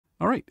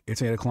All right,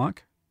 it's 8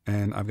 o'clock,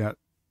 and I've got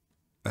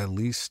at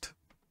least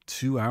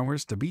 2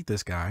 hours to beat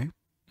this guy.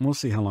 We'll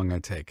see how long I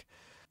take.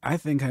 I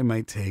think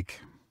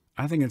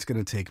it's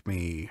going to take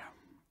me,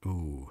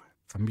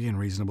 if I'm being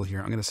reasonable here,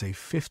 I'm going to say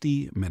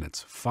 50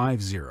 minutes,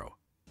 5-0.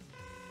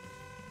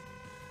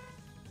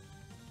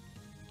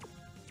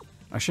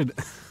 I should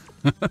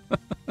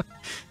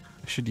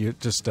you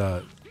just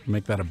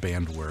make that a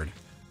banned word.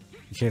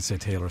 You can't say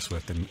Taylor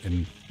Swift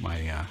in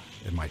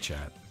my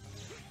chat.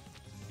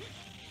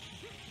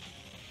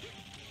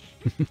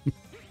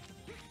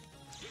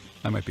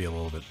 That might be a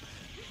little bit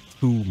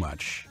too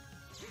much.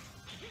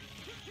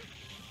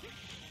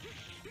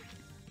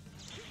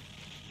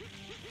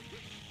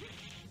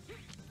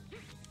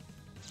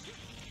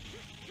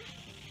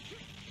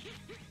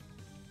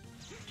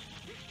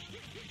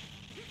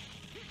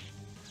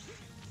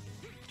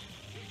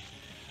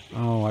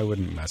 Oh, I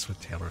wouldn't mess with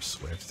Taylor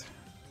Swift.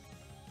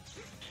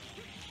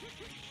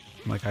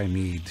 Like, I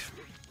need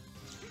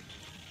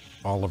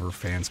all of her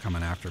fans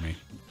coming after me.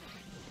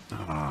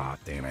 Ah,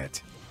 damn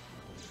it.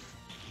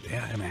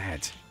 Damn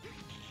it.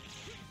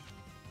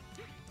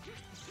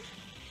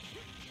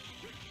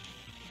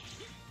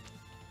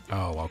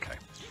 Oh, okay.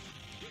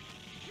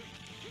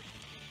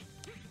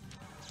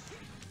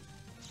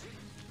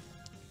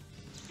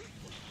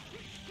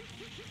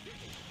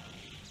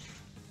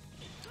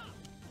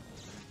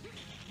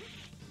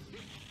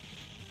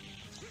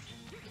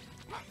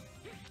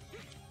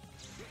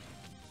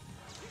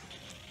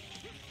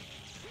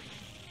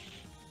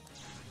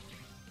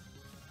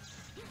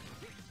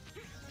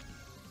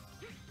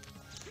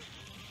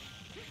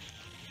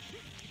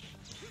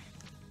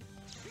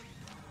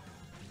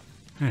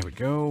 There we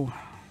go.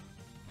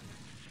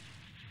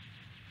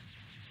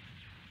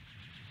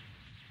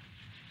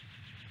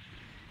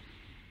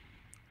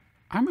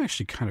 I'm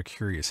actually kind of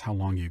curious how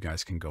long you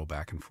guys can go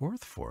back and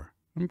forth for.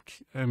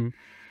 Then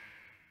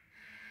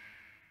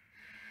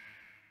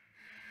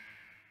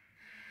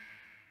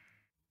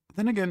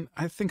again,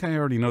 I think I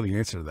already know the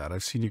answer to that.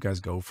 I've seen you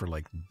guys go for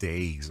like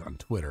days on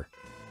Twitter.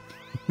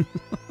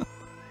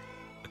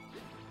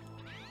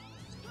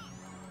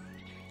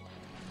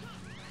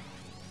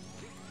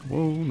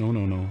 Whoa, no.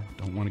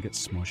 Don't want to get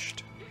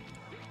smushed.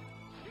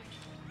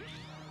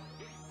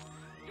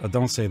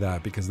 Don't say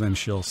that, because then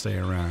she'll stay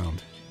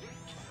around.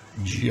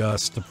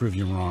 Just to prove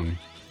you wrong.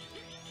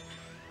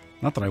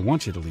 Not that I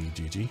want you to leave,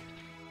 Gigi.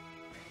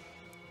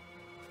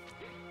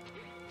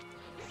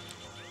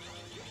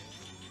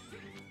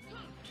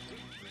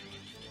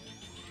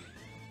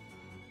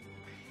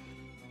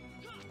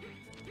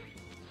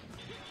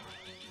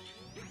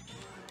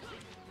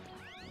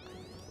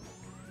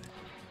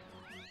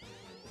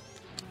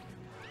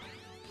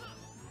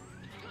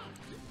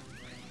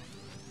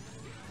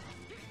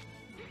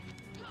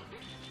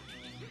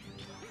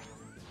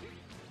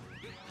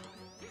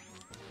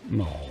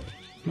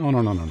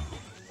 No.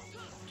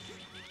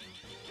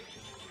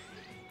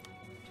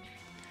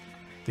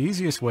 The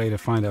easiest way to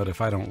find out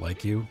if I don't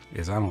like you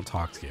is I don't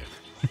talk to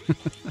you.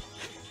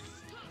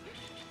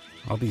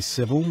 I'll be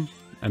civil,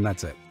 and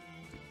that's it.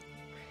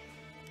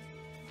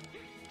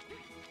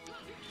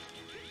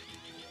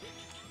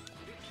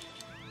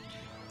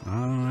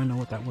 I know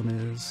what that one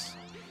is.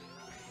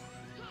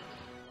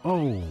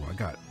 Oh, I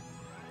got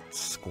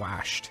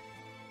squashed.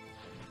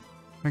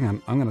 Hang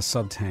on, I'm gonna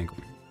sub-tank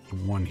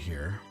one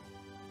here.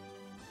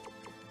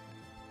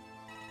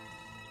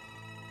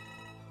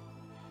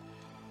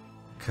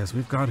 Because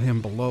we've got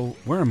him below...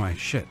 Where am I?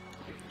 Shit.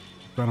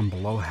 We've got him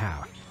below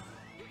half.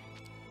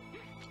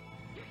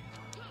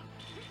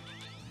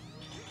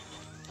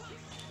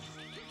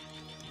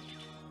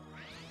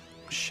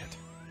 Shit.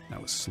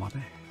 That was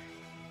sloppy.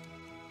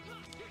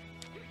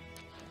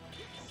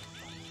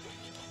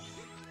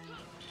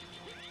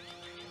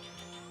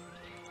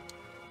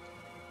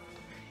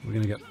 We're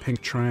gonna get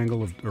pink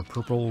triangle of... or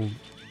purple...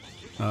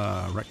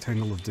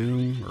 rectangle of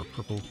doom, or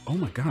purple... Oh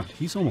my god,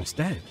 he's almost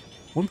dead.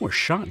 One more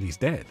shot and he's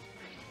dead.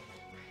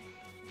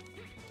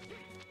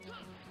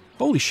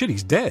 Holy shit,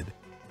 he's dead.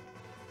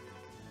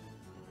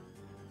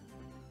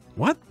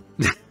 What?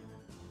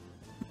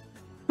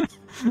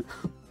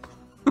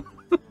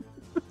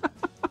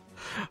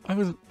 I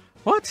was...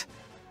 What?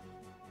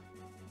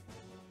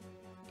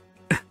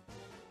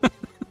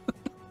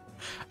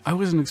 I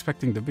wasn't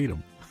expecting to beat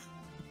him.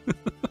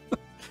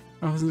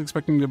 I wasn't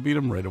expecting to beat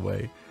him right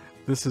away.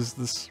 This was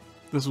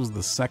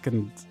the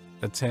second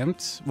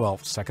attempt. Well,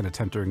 second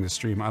attempt during the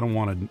stream. I don't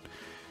want to...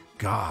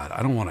 God,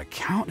 I don't want to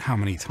count how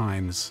many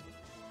times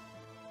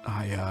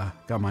I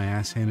got my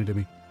ass handed to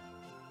me.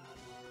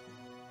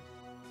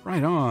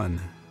 Right on.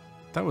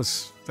 That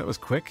was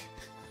quick.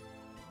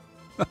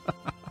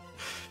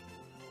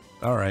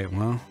 All right,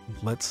 well,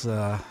 let's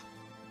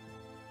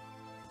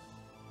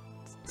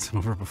it's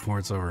over before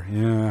it's over.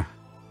 Yeah.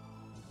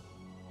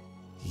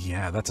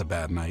 Yeah, that's a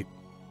bad night.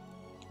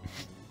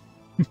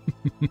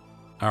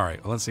 All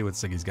right, well, let's see what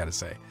Siggy's got to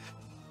say.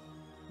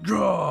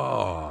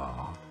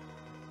 Draw.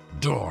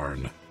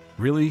 Darn.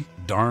 Really?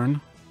 Darn?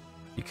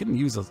 You couldn't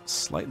use a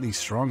slightly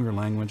stronger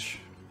language?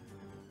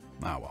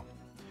 Ah, well.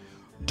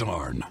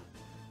 Darn.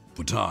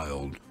 but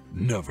I'll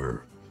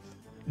never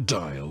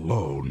die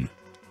alone.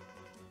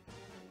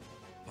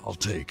 I'll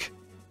take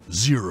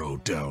Zero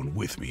down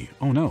with me.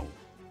 Oh no.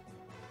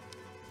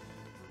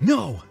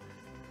 No!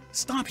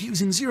 Stop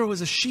using Zero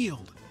as a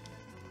shield!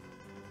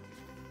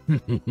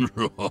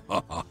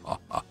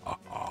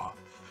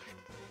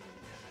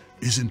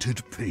 Isn't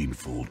it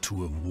painful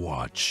to have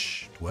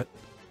watched? What?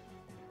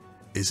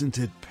 Isn't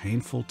it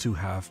painful to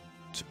have...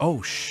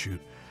 Oh,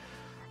 shoot.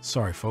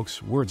 Sorry,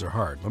 folks. Words are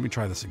hard. Let me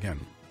try this again.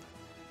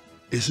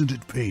 Isn't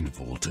it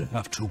painful to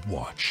have to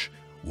watch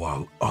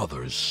while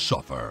others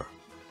suffer?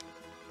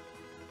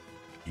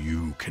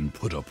 You can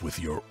put up with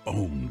your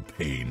own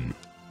pain,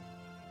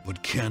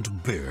 but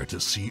can't bear to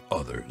see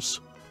others,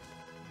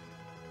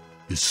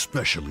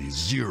 especially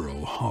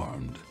Zero,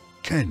 harmed,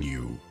 can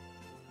you?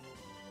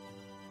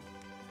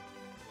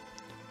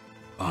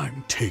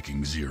 I'm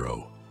taking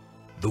Zero,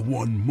 the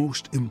one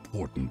most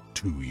important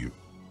to you,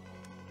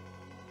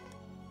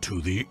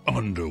 to the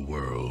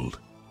underworld.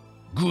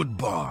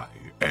 Goodbye,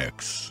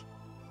 X.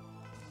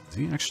 Is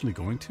he actually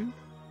going to?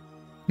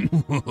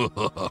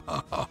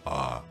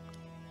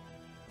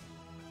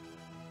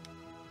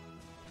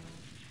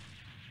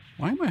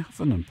 Why am I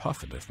huffing and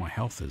puffing if my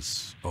health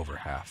is over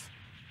half?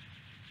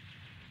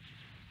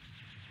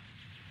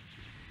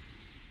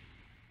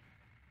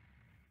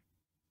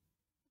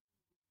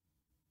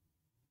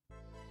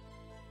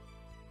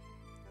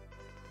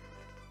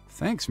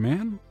 Thanks,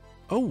 man.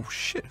 Oh,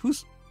 shit.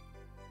 Who's...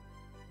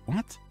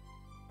 What?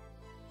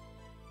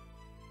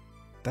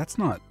 That's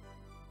not...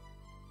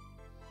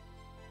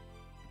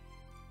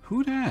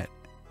 Who dat?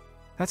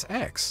 That's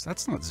X.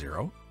 That's not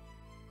Zero.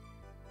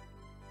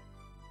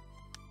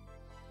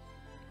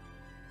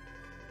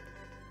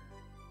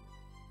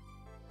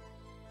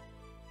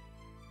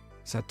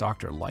 Is that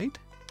Dr. Light?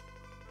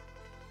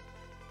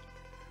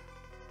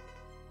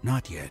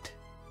 Not yet.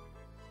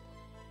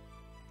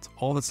 It's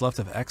all that's left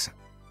of X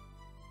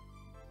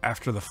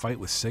after the fight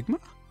with Sigma?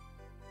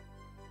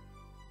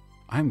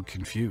 I'm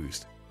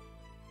confused.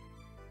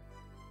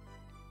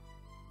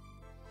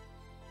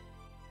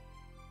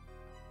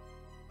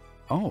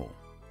 Oh.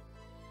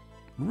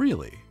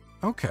 Really?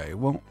 Okay,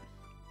 well,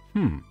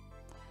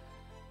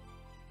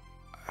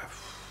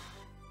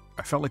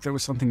 I felt like there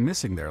was something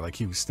missing there. Like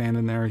he was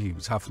standing there, he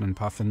was huffing and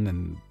puffing,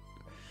 and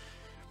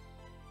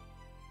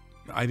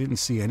I didn't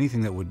see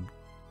anything that would...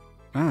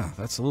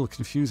 that's a little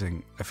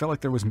confusing. I felt like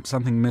there was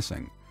something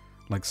missing.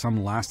 Like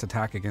some last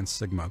attack against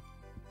Sigma.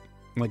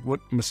 Like what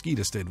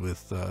Mosquitos did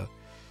with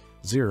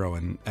Zero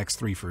and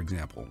X3, for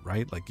example,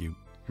 right? Like you...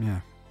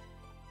 Yeah.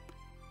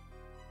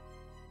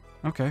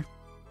 Okay.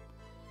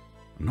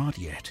 Not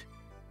yet.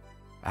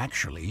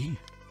 Actually,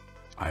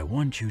 I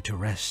want you to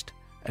rest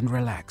and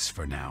relax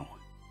for now.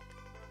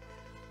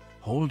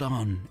 Hold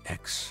on,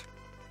 X.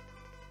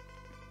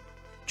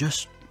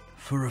 Just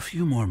for a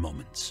few more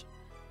moments.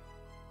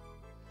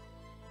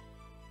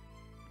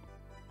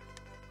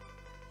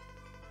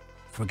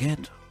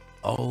 Forget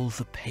all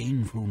the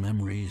painful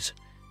memories.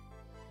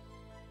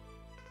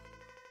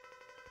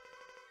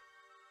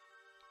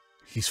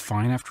 He's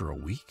fine after a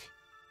week?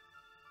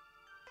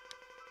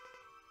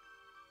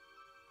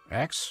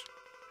 X,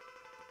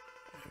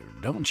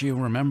 don't you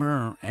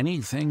remember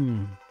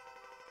anything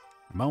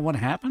about what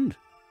happened?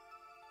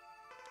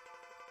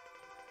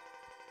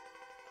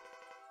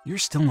 You're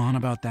still on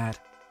about that?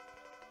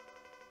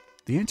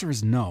 The answer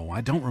is no,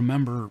 I don't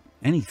remember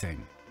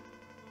anything.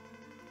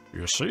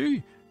 You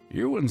see,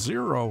 you and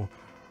Zero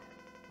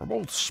are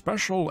both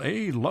special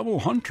A-level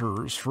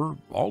hunters for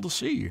all to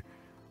see.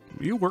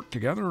 You worked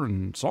together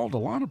and solved a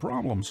lot of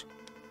problems.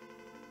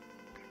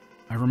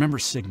 I remember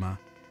Sigma.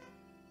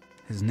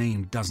 His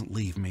name doesn't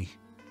leave me.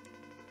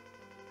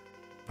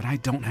 But I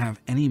don't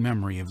have any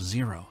memory of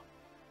Zero.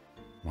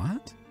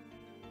 What?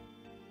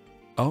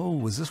 Oh,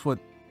 was this what...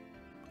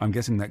 I'm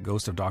guessing that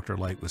Ghost of Dr.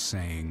 Light was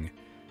saying,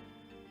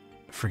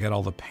 forget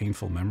all the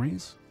painful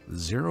memories?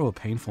 Zero a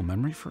painful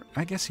memory for...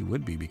 I guess he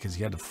would be because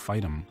he had to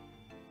fight him.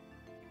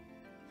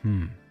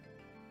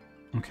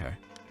 Okay.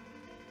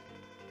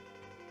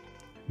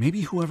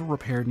 Maybe whoever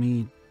repaired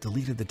me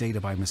deleted the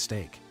data by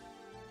mistake.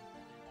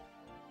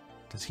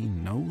 Does he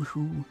know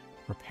who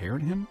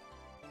repaired him?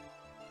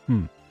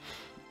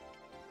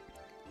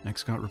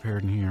 X got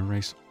repaired in here.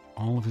 Erase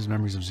all of his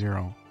memories of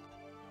Zero.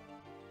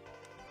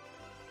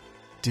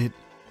 Did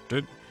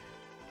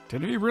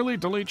he really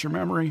delete your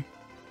memory?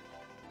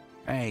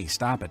 Hey,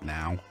 stop it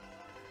now.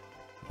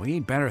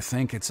 We'd better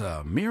think it's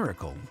a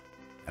miracle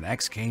that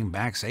X came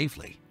back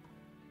safely.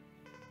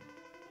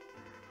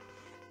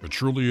 It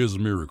truly is a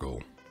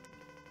miracle.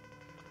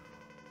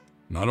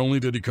 Not only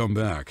did he come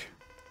back,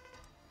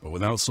 but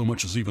without so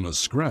much as even a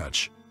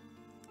scratch.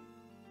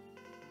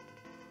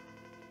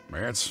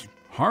 It's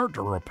hard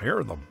to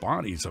repair the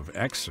bodies of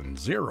X and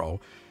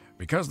Zero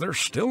because they're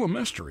still a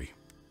mystery.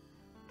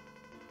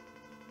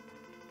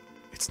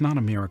 It's not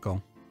a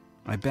miracle.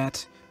 I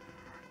bet.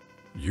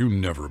 You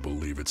never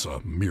believe it's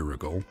a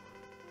miracle.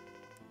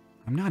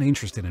 I'm not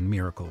interested in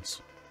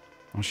miracles.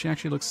 Oh, she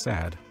actually looks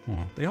sad.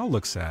 Well, they all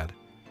look sad.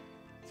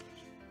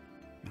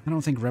 I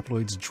don't think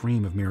Reploids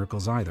dream of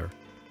miracles either.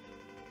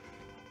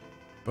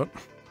 But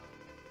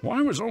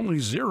why was only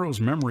Zero's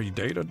memory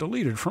data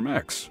deleted from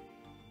X?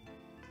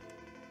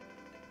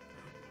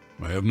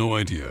 I have no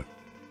idea.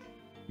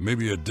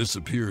 Maybe it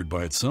disappeared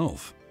by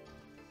itself.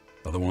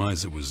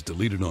 Otherwise, it was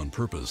deleted on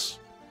purpose.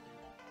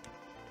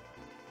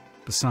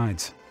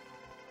 Besides,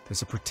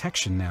 there's a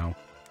protection now.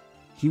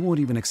 He won't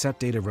even accept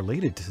data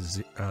related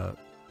to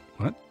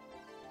what?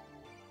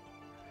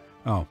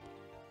 Oh,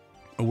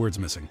 a word's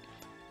missing.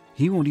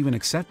 He won't even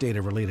accept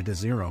data related to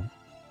Zero.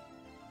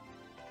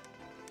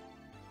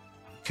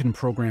 Couldn't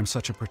program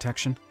such a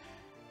protection.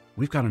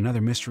 We've got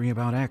another mystery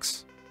about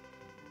X.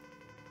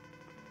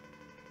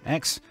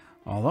 X,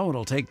 although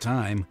it'll take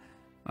time,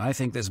 I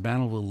think this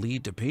battle will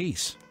lead to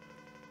peace.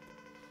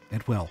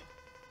 It will.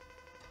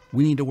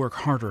 We need to work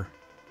harder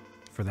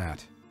for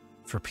that.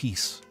 For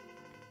peace.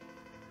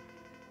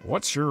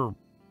 What's your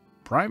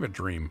private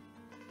dream?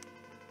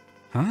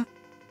 Huh?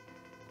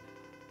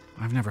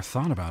 I've never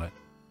thought about it.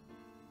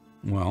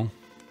 Well,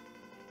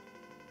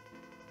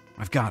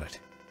 I've got it.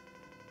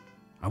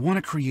 I want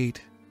to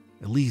create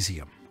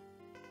Elysium.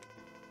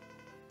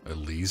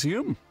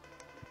 Elysium?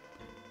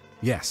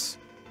 Yes.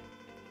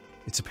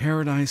 It's a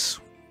paradise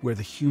where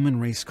the human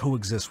race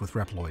coexists with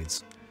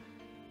Reploids.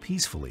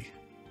 Peacefully.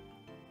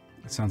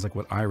 It sounds like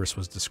what Iris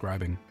was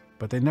describing,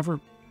 but they never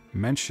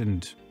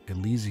mentioned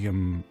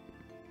Elysium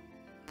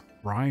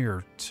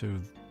prior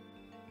to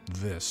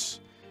this.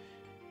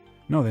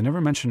 No, they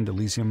never mentioned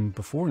Elysium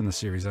before in the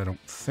series, I don't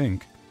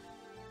think.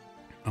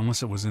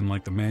 Unless it was in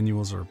like the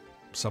manuals or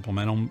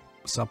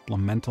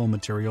supplemental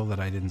material that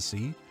I didn't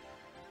see.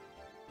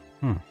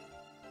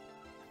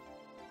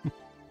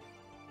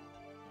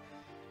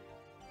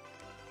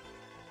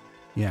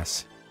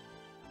 Yes,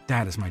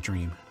 that is my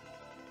dream.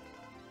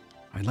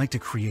 I'd like to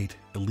create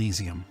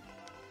Elysium.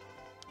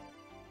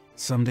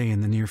 Someday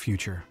in the near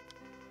future.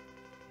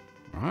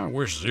 I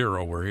wish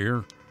Zero were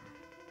here.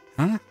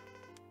 Huh?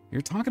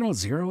 You're talking about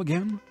Zero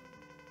again?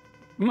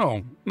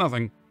 No,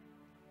 nothing.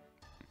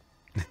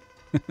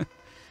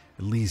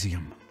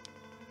 Elysium.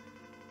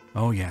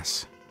 Oh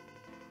yes.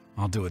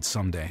 I'll do it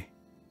someday.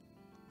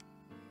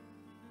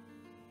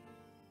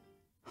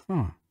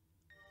 Huh.